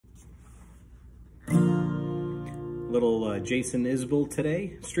Little Jason Isbell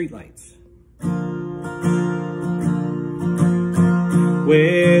today, Streetlights.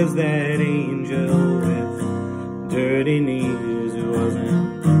 Where's that angel with dirty knees who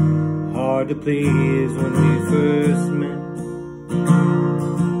wasn't hard to please when we first met?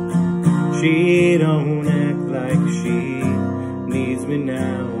 She don't act like she needs me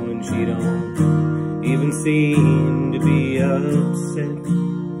now, and she don't even seem to be upset.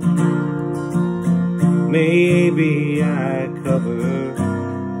 Maybe I cover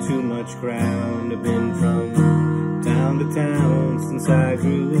too much ground. I've been from town to town since I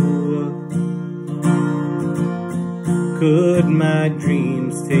grew up. Could my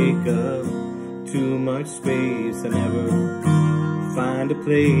dreams take up too much space? I never find a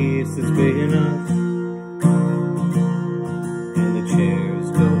place that's big enough. And the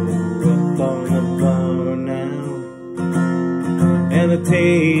chairs go up on the bar now, and the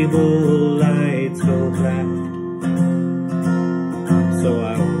table lights go black. So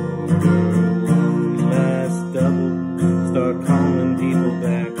I order one last double, start calling people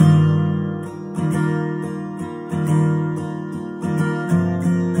back.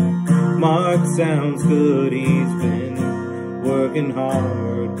 Mark sounds good, he's been working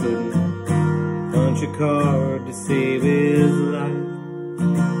hard, couldn't punch a card to save his life.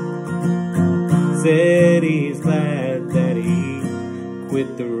 Said he's glad that he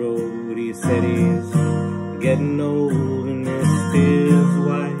quit the road. He said he's getting old and missed his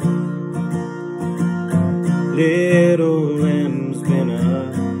wife. Little Em's been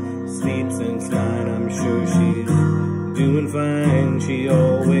asleep since 9. I'm sure she's doing fine, she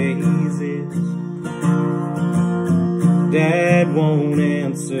always is. Dad won't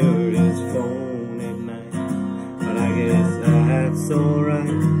answer his phone at night, but I guess that's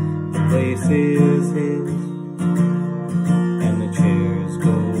alright, the place is his. And the chairs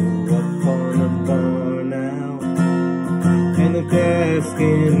go up on the bar now, and the desk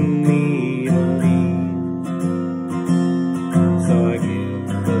in need a leave. So I give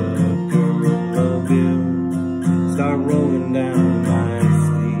the girl a bill, start rolling down my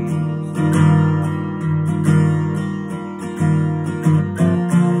sleeves.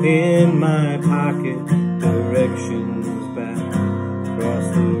 In my pocket, directions back across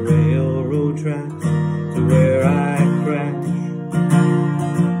the railroad tracks to where I crashed.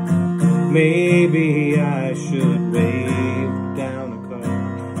 Maybe I should wave down a car,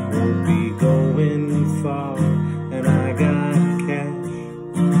 won't be going far, and I got cash.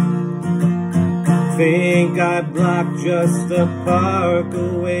 Think I blocked just a park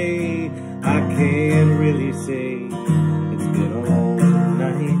away. I can't really say, it's been all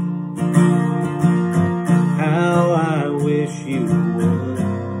night. How I wish you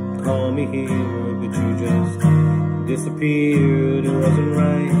would call me here, but you just disappeared, it wasn't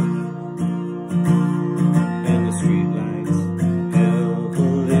right. And the streetlights help a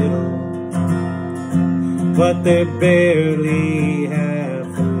little, but they're barely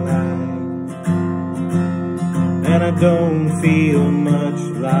half alive. And I don't feel much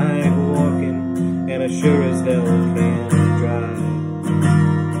like walking, and I sure as hell can't drive.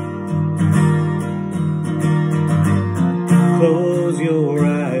 Close your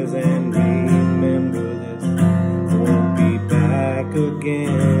eyes and remember this, won't be back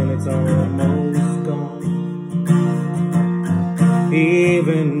again, it's almost gone.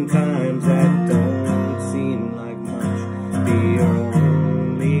 Even times that don't seem like much be your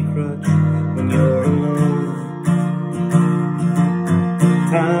only crutch when you're alone.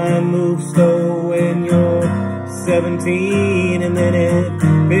 Time moves slow when you're 17, and then it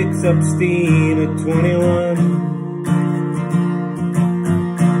picks up steam at 21.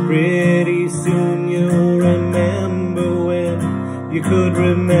 Pretty soon you'll remember when you could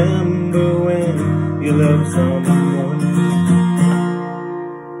remember when you loved someone.